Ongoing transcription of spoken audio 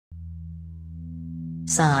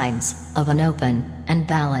Signs of an open and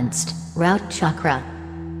balanced root chakra.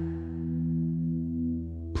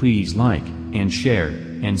 Please like and share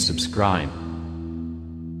and subscribe.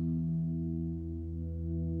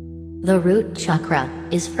 The root chakra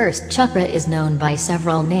is known by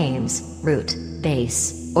several names: root,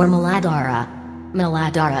 base, or Muladhara.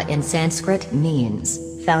 Muladhara in Sanskrit means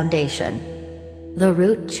foundation. The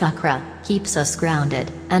root chakra keeps us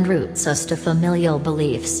grounded and roots us to familial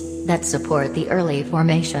beliefs that support the early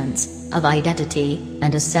formations of identity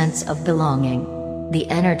and a sense of belonging. The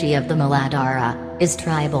energy of the Muladhara is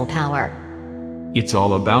tribal power. It's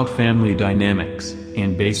all about family dynamics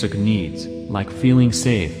and basic needs, like feeling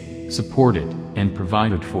safe, supported, and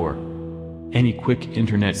provided for. Any quick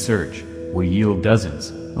internet search will yield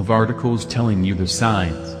dozens of articles telling you the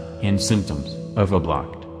signs and symptoms of a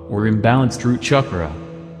blocked or imbalanced root chakra.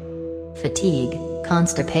 Fatigue,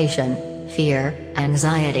 constipation, fear,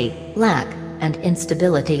 anxiety, lack, and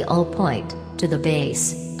instability all point to the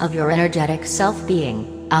base of your energetic self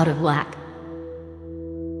being out of whack.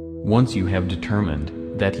 Once you have determined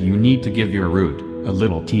that you need to give your root a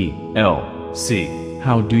little TLC,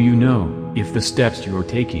 how do you know if the steps you're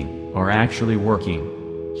taking are actually working?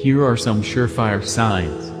 Here are some surefire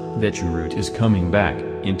signs that your root is coming back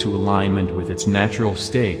into alignment with its natural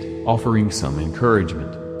state, offering some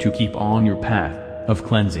encouragement to keep on your path of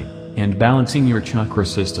cleansing and balancing your chakra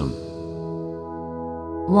system.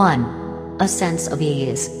 1. A sense of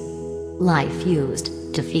ease. Life used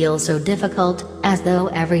to feel so difficult, as though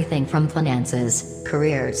everything from finances,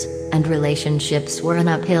 careers, and relationships were an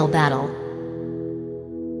uphill battle.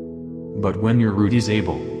 But when your root is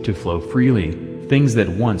able to flow freely, things that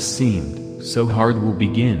once seemed so hard will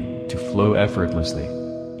begin to flow effortlessly.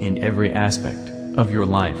 In every aspect of your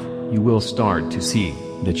life, you will start to see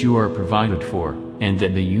that you are provided for, and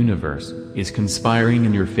that the universe is conspiring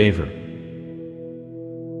in your favor.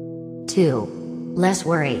 2. Less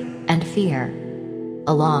worry and fear.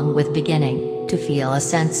 Along with beginning to feel a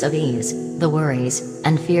sense of ease, the worries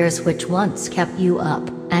and fears which once kept you up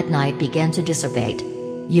at night begin to dissipate.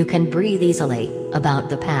 You can breathe easily about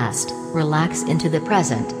the past, relax into the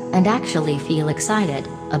present, and actually feel excited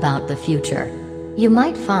about the future. You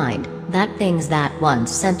might find that things that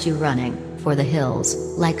once sent you running for the hills,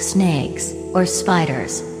 like snakes or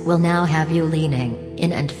spiders, will now have you leaning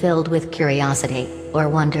in and filled with curiosity or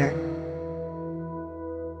wonder.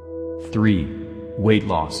 3. Weight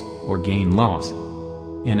loss or gain loss.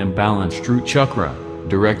 An imbalanced root chakra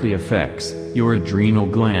directly affects your adrenal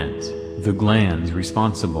glands, the glands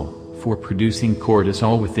responsible for producing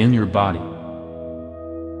cortisol within your body.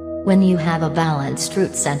 When you have a balanced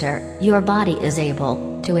root center, your body is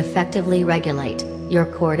able to effectively regulate your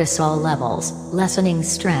cortisol levels, lessening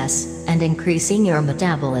stress and increasing your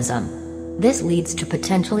metabolism. This leads to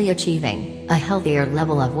potentially achieving a healthier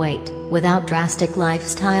level of weight without drastic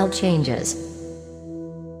lifestyle changes.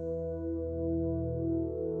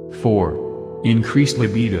 4. Increased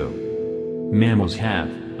libido. Mammals have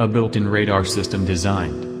a built-in radar system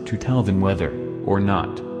designed to tell them whether or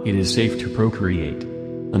not it is safe to procreate.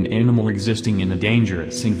 An animal existing in a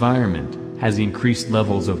dangerous environment has increased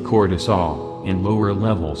levels of cortisol and lower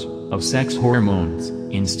levels of sex hormones,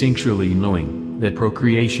 instinctually knowing that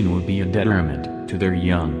procreation would be a detriment to their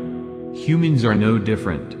young. Humans are no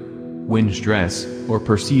different. When stress or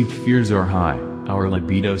perceived fears are high, our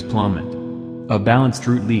libidos plummet. A balanced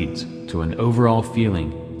root leads to an overall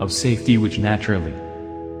feeling of safety which naturally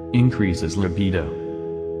increases libido.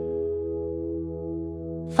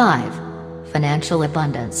 5. Financial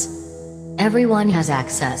abundance. Everyone has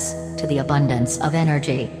access to the abundance of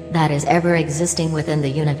energy that is ever existing within the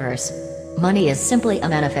universe. Money is simply a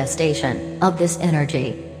manifestation of this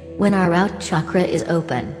energy. When our root chakra is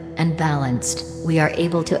open and balanced, we are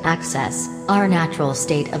able to access our natural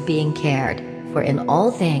state of being cared for in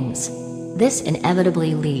all things. This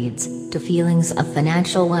inevitably leads to feelings of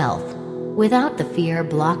financial wealth. Without the fear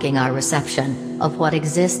blocking our reception of what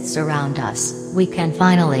exists around us, we can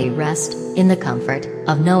finally rest in the comfort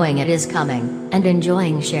of knowing it is coming and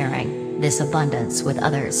enjoying sharing this abundance with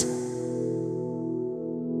others.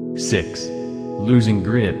 6. Losing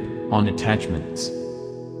grip on attachments.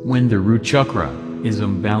 When the root chakra is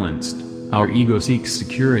unbalanced, our ego seeks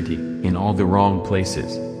security in all the wrong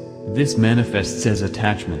places. This manifests as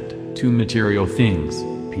attachment to material things,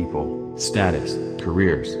 people, status,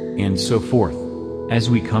 careers, and so forth. As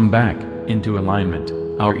we come back into alignment,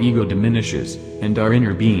 our ego diminishes, and our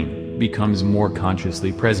inner being becomes more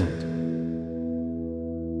consciously present.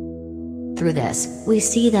 Through this, we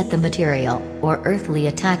see that the material or earthly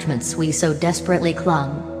attachments we so desperately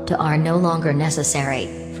clung to are no longer necessary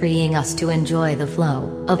freeing us to enjoy the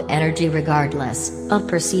flow of energy regardless of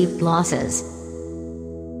perceived losses.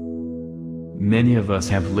 Many of us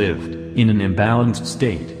have lived in an imbalanced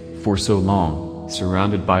state for so long,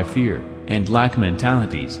 surrounded by fear and lack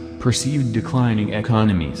mentalities, perceived declining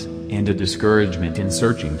economies, and a discouragement in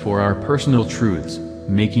searching for our personal truths,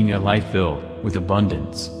 making a life filled with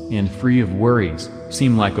abundance and free of worries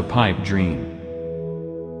seem like a pipe dream.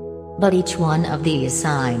 But each one of these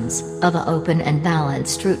signs of an open and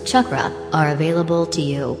balanced root chakra are available to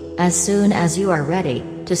you as soon as you are ready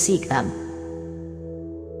to seek them.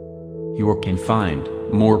 You can find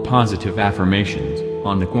more positive affirmations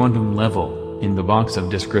on the quantum level in the box of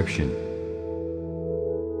description.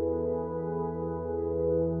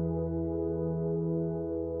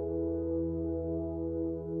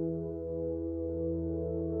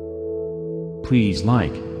 Please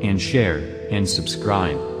like and share and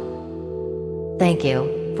subscribe. Thank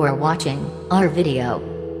you for watching our video.